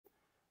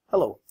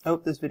Hello, I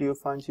hope this video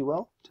finds you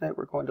well. Tonight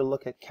we're going to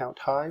look at count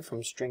high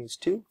from strings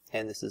 2,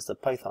 and this is the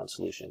Python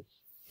solution.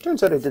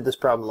 Turns out I did this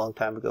problem a long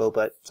time ago,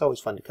 but it's always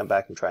fun to come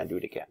back and try and do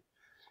it again.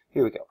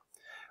 Here we go.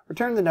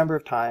 Return the number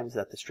of times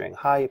that the string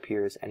high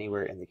appears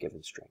anywhere in the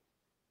given string.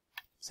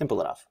 Simple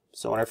enough.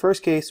 So in our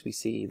first case, we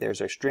see there's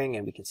our string,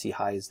 and we can see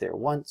high is there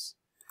once.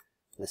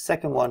 In the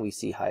second one, we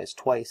see high is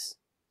twice.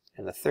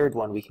 And the third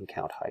one, we can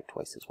count high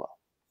twice as well.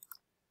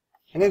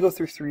 I'm going to go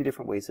through 3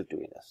 different ways of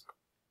doing this.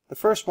 The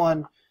first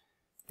one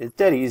is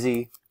dead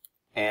easy,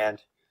 and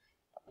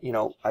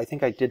I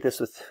think I did this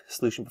with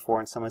solution before,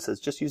 and someone says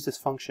just use this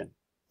function,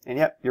 and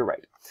yep, you're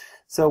right.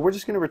 So we're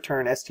just going to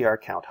return str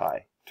count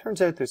high. Turns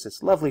out there's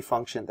this lovely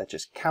function that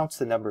just counts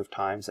the number of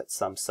times that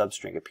some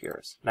substring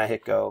appears, and I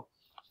hit go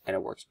and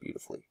it works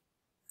beautifully.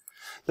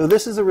 Though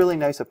this is a really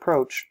nice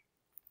approach,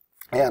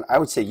 and I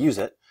would say use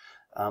it.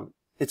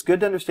 It's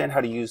good to understand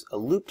how to use a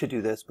loop to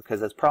do this,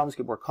 because as problems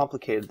get more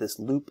complicated, this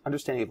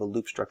understanding of a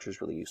loop structure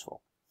is really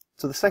useful.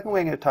 So the second way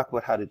I'm going to talk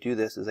about how to do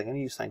this is I'm going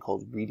to use something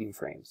called reading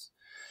frames.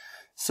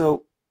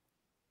 So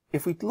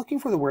if we're looking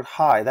for the word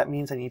high, that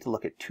means I need to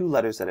look at 2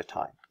 letters at a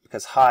time,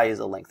 because high is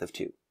a length of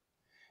 2.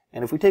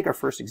 And if we take our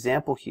first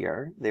example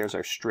here, there's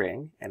our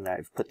string, and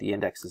I've put the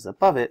indexes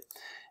above it.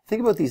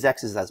 Think about these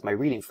x's as my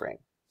reading frame.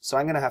 So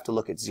I'm going to have to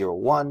look at 0,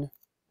 1,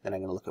 then I'm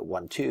going to look at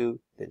 1, 2,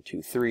 then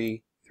 2,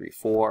 3, 3,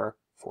 4,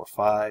 4,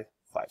 5,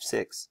 5,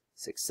 6,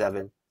 6,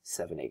 7,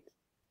 7, 8.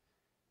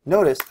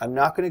 Notice I'm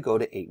not going to go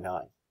to 8,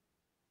 9.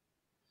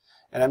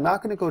 And I'm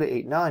not going to go to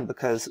 8, 9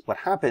 because what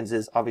happens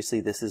is obviously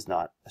this is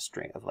not a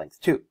string of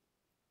length 2.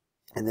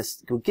 And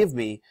this will give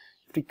me, you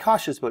have to be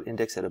cautious about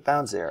index out of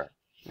bounds error.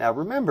 Now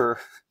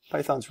remember,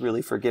 Python's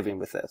really forgiving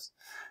with this,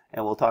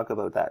 and we'll talk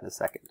about that in a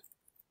second.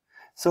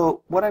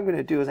 So what I'm going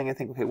to do is I'm going to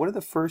think, okay, what are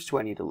the first 2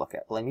 I need to look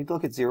at? Well, I need to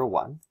look at 0,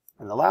 1,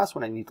 and the last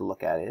one I need to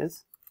look at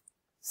is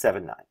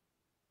 7, 9.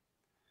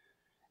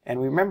 And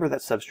remember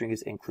that substring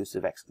is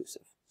inclusive,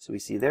 exclusive. So we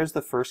see there's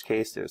the first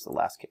case, there's the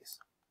last case.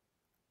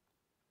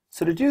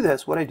 So to do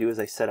this, what I do is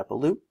I set up a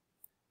loop,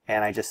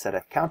 and I just set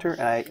a counter,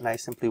 and I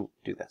simply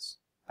do this.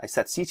 I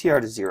set CTR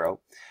to 0,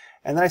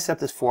 and then I set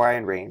this for I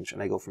in range,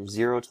 and I go from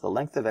 0 to the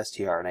length of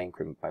str, and I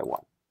increment by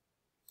 1.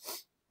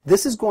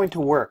 This is going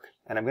to work,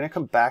 and I'm going to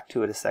come back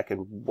to it in a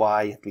second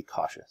why you have to be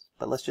cautious.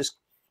 But let's just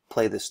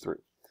play this through.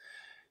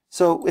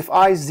 So if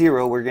I is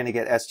 0, we're going to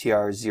get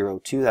str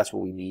 0, 2, that's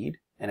what we need.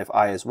 And if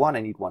I is 1,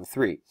 I need 1,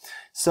 3.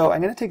 So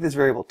I'm going to take this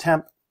variable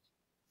temp,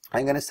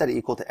 I'm going to set it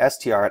equal to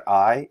str at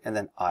I, and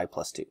then I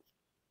plus 2.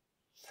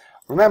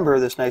 Remember,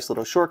 this nice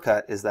little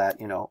shortcut is that,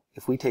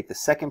 if we take the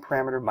second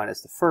parameter minus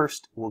the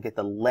first, we'll get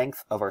the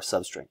length of our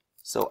substring.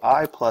 So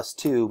I plus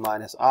 2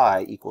 minus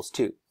I equals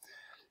 2.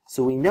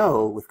 So we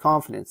know with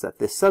confidence that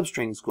this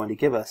substring is going to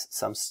give us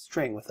some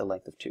string with a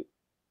length of 2.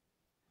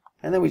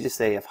 And then we just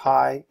say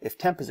if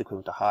temp is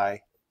equivalent to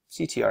high,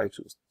 CTR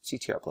equals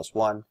CTR plus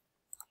 1,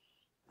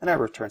 and I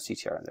return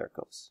CTR, and there it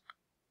goes.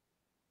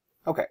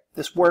 Okay,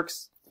 this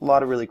works. A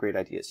lot of really great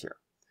ideas here.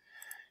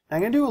 Now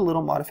I'm going to do a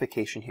little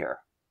modification here.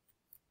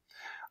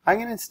 I'm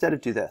going to, instead of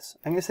do this,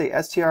 I'm going to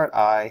say str at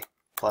I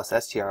plus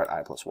str at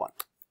I plus 1.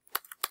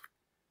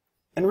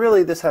 And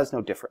really this has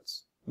no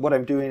difference. What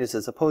I'm doing is,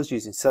 as opposed to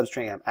using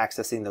substring, I'm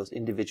accessing those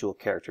individual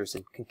characters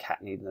and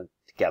concatenating them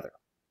together.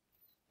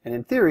 And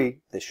in theory,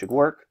 this should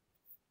work,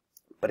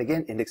 but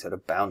again, index out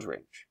of bounds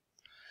range.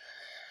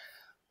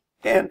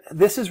 And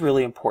this is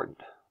really important.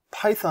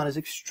 Python is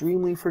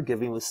extremely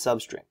forgiving with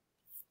substring.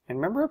 And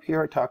remember up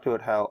here I talked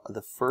about how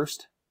the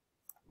first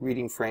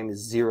reading frame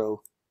is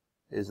 0,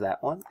 is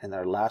that one, and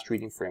our last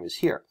reading frame is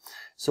here.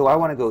 So I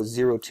want to go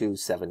 0, 2,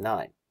 7,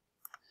 9.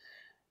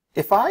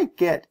 If I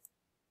get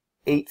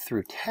 8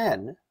 through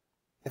 10,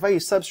 if I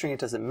use substring it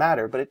doesn't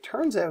matter, but it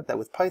turns out that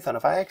with Python,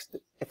 if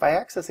I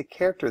access a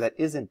character that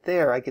isn't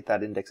there, I get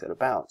that index out of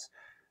bounds.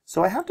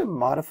 So I have to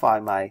modify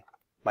my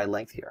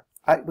length here.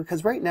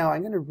 Because right now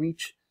I'm going to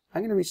reach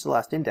the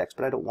last index,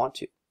 but I don't want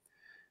to.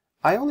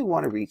 I only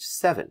want to reach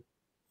 7.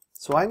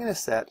 So I'm going to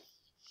set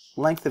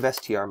length of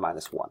str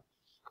minus 1.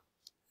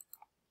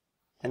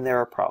 And there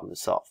our problem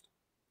is solved.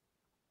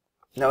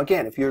 Now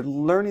again, if you're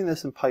learning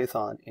this in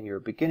Python and you're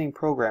a beginning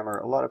programmer,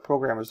 a lot of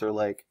programmers are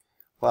like,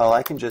 well,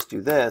 I can just do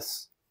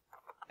this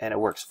and it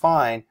works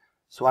fine,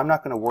 so I'm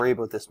not going to worry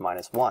about this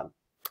minus 1.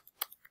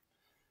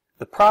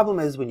 The problem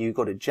is when you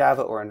go to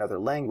Java or another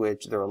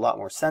language, they're a lot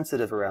more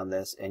sensitive around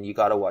this, and you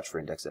got to watch for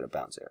index out of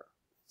bounds error.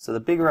 So the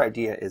bigger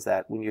idea is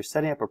that when you're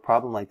setting up a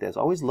problem like this,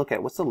 always look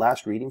at what's the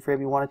last reading frame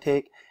you want to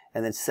take,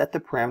 and then set the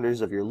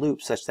parameters of your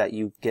loop such that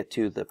you get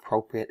to the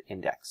appropriate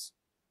index.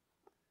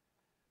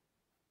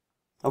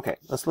 Okay,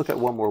 let's look at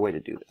one more way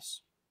to do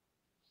this.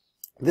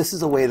 This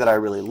is a way that I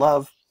really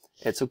love.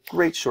 It's a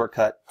great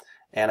shortcut,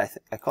 and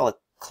I call it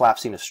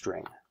collapsing a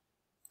string.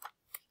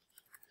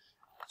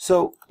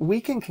 So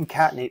we can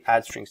concatenate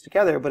add strings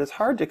together, but it's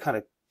hard to kind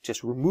of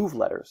just remove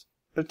letters.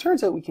 But it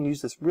turns out we can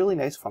use this really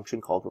nice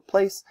function called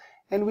replace,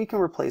 and we can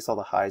replace all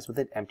the highs with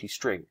an empty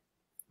string.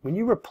 When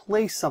you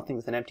replace something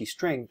with an empty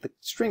string, the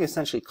string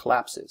essentially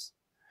collapses.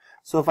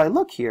 So if I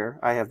look here,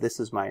 I have this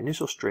as my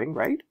initial string,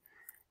 right?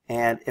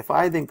 And if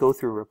I then go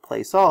through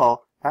replace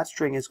all, that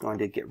string is going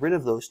to get rid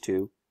of those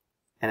two,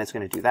 and it's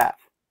going to do that.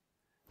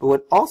 But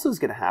what also is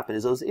going to happen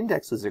is those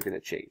indexes are going to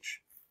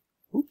change.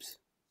 Oops.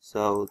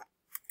 So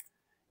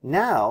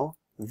now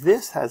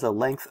this has a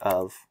length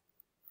of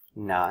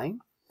 9,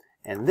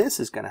 and this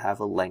is going to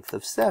have a length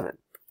of 7.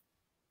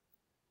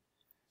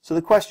 So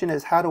the question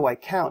is, how do I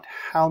count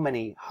how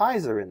many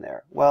highs are in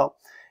there? Well,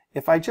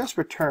 if I just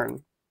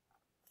return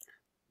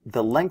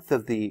the length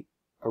of the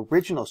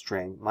original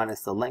string minus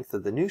the length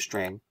of the new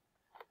string,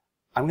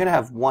 I'm going to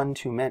have one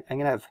too many. I'm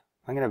going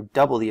to have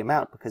double the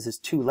amount because it's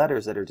 2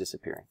 letters that are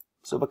disappearing.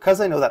 So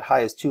because I know that high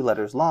is 2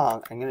 letters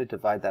long, I'm going to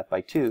divide that by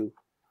 2,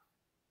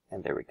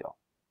 and there we go.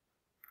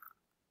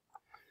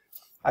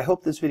 I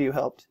hope this video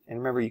helped, and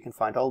remember you can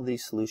find all of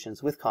these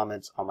solutions with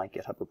comments on my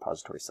GitHub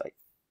repository site.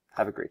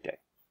 Have a great day.